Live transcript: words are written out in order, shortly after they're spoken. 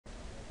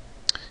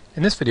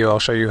In this video I'll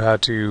show you how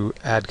to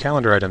add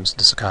calendar items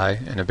to Sakai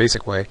in a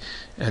basic way,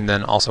 and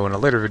then also in a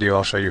later video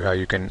I'll show you how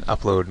you can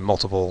upload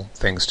multiple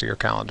things to your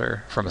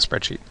calendar from a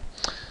spreadsheet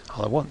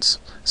all at once.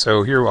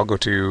 So here I'll go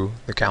to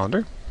the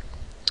calendar,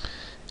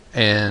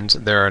 and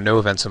there are no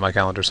events in my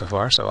calendar so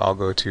far, so I'll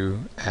go to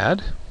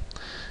Add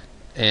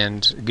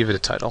and give it a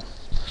title.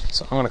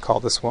 So I'm going to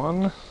call this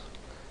one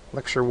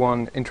Lecture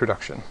 1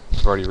 Introduction.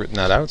 I've already written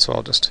that out, so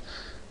I'll just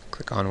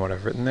click on what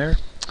I've written there.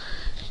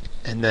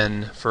 And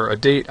then for a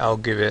date, I'll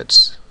give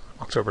it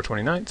October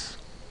 29th.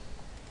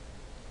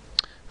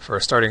 For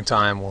a starting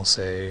time, we'll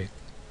say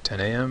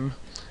 10 a.m.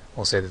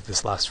 We'll say that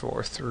this lasts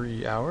for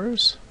 3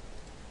 hours.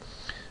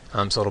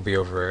 So it'll be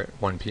over at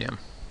 1 p.m.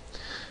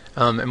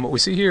 And what we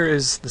see here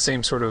is the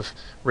same sort of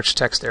rich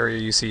text area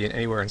you see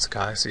anywhere in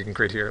Sakai. So you can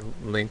create here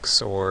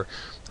links or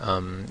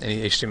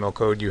any HTML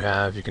code you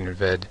have. You can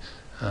embed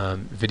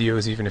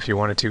videos even if you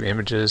wanted to,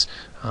 images,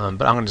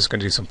 but I'm just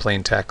going to do some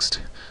plain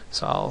text.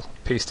 So I'll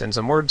paste in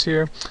some words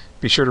here.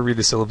 Be sure to read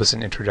the syllabus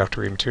and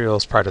introductory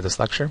materials prior to this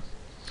lecture,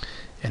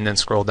 and then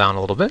scroll down a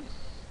little bit.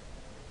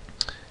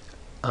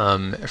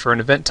 For an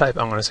event type,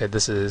 I'm going to say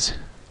this is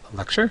a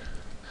lecture,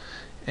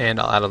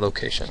 and I'll add a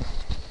location.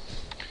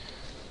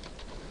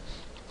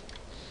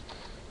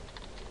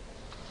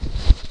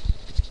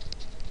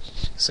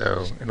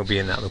 So it'll be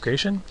in that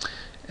location,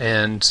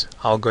 and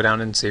I'll go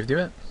down and save the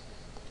event.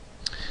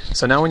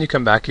 So now when you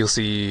come back, you'll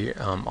see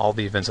all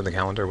the events on the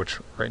calendar, which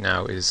right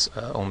now is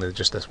only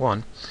just this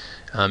one.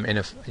 And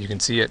if you can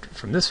see it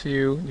from this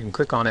view, you can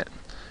click on it,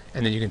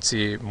 and then you can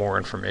see more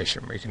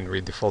information where you can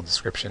read the full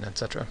description,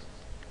 etc.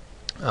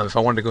 If I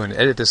wanted to go and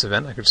edit this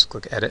event, I could just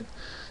click Edit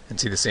and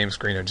see the same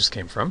screen I just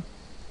came from.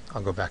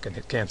 I'll go back and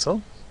hit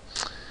Cancel.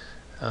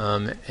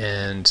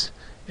 And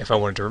if I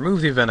wanted to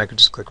remove the event, I could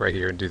just click right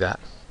here and do that.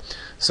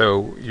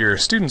 So your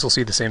students will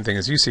see the same thing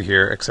as you see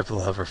here, except they'll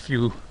have a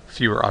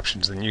fewer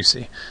options than you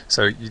see.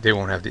 So they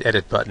won't have the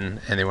edit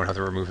button and they won't have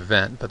the remove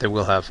event, but they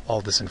will have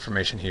all this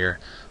information here,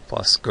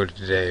 plus go to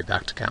today,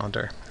 back to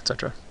calendar,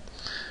 etc.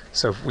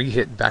 So if we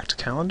hit back to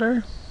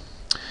calendar,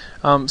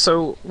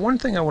 so one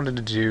thing I wanted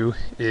to do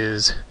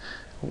is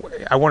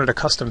I wanted a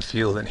custom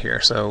field in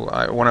here.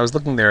 So when I was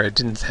looking there, I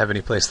didn't have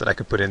any place that I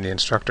could put in the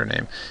instructor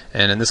name.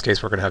 And in this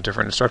case, we're going to have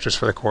different instructors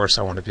for the course.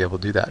 I want to be able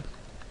to do that.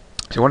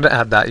 If you wanted to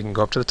add that, you can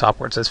go up to the top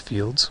where it says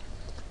Fields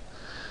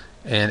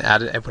and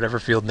add it at whatever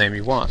field name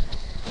you want.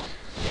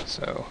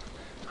 So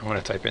I'm going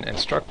to type in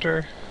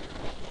instructor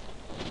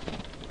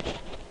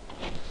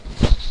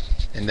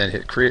and then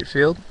hit Create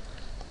Field.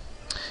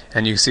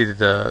 And you see that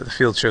the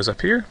field shows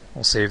up here.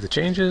 We'll save the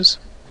changes.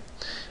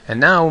 And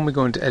now when we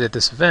go in to edit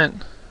this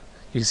event,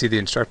 you can see the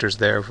instructors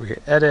there. If we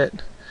hit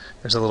Edit,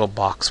 there's a little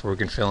box where we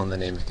can fill in the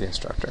name of the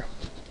instructor.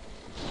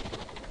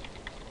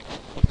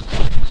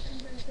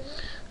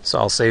 So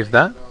I'll save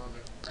that,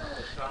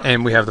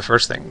 and we have the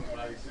first thing.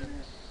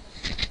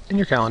 In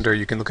your calendar,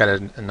 you can look at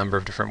it a number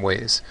of different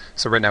ways.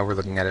 So right now we're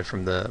looking at it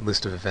from the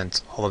list of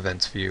events, all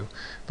events view,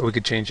 but we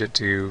could change it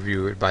to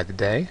view it by the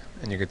day,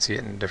 and you can see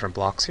it in different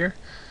blocks here.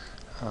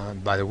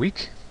 By the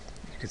week,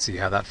 you can see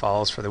how that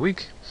follows for the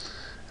week.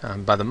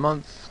 By the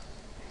month,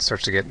 it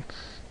starts to get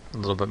a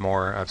little bit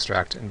more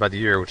abstract, and by the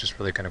year, which is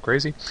really kind of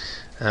crazy.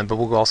 But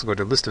we'll also go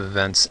to list of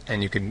events,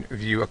 and you can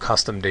view a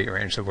custom date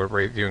range. So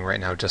we're viewing right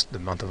now just the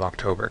month of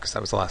October, because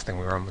that was the last thing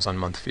we were on, was on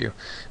month view.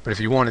 But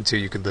if you wanted to,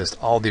 you could list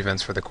all the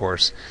events for the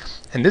course.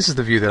 And this is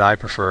the view that I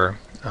prefer,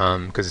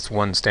 because it's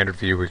one standard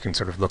view where you can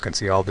sort of look and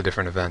see all the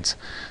different events.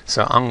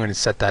 So I'm going to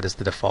set that as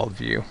the default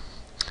view.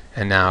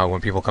 And now when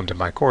people come to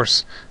my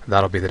course,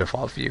 that'll be the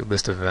default view,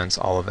 list of events,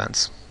 all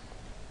events.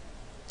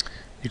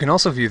 You can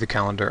also view the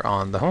calendar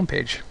on the home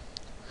page.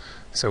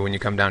 So when you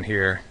come down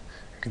here,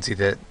 you can see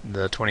that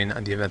the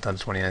event on the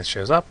 29th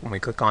shows up. When we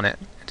click on it,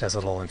 it has a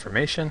little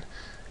information.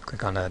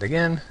 Click on that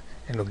again,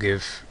 and it'll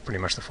give pretty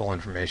much the full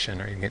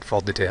information, or you can get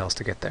full details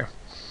to get there.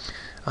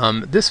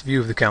 This view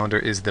of the calendar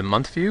is the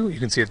month view. You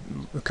can see it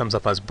comes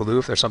up as blue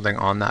if there's something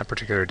on that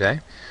particular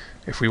day.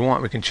 If we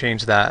want, we can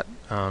change that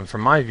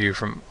from my view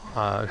from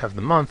have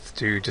the month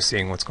to just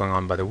seeing what's going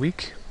on by the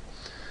week.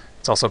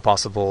 It's also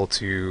possible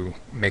to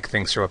make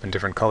things show up in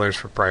different colors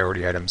for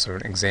priority items. So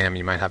an exam,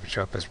 you might have it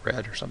show up as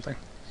red or something.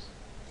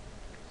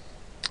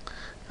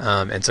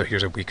 And so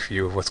here's a week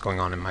view of what's going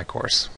on in my course.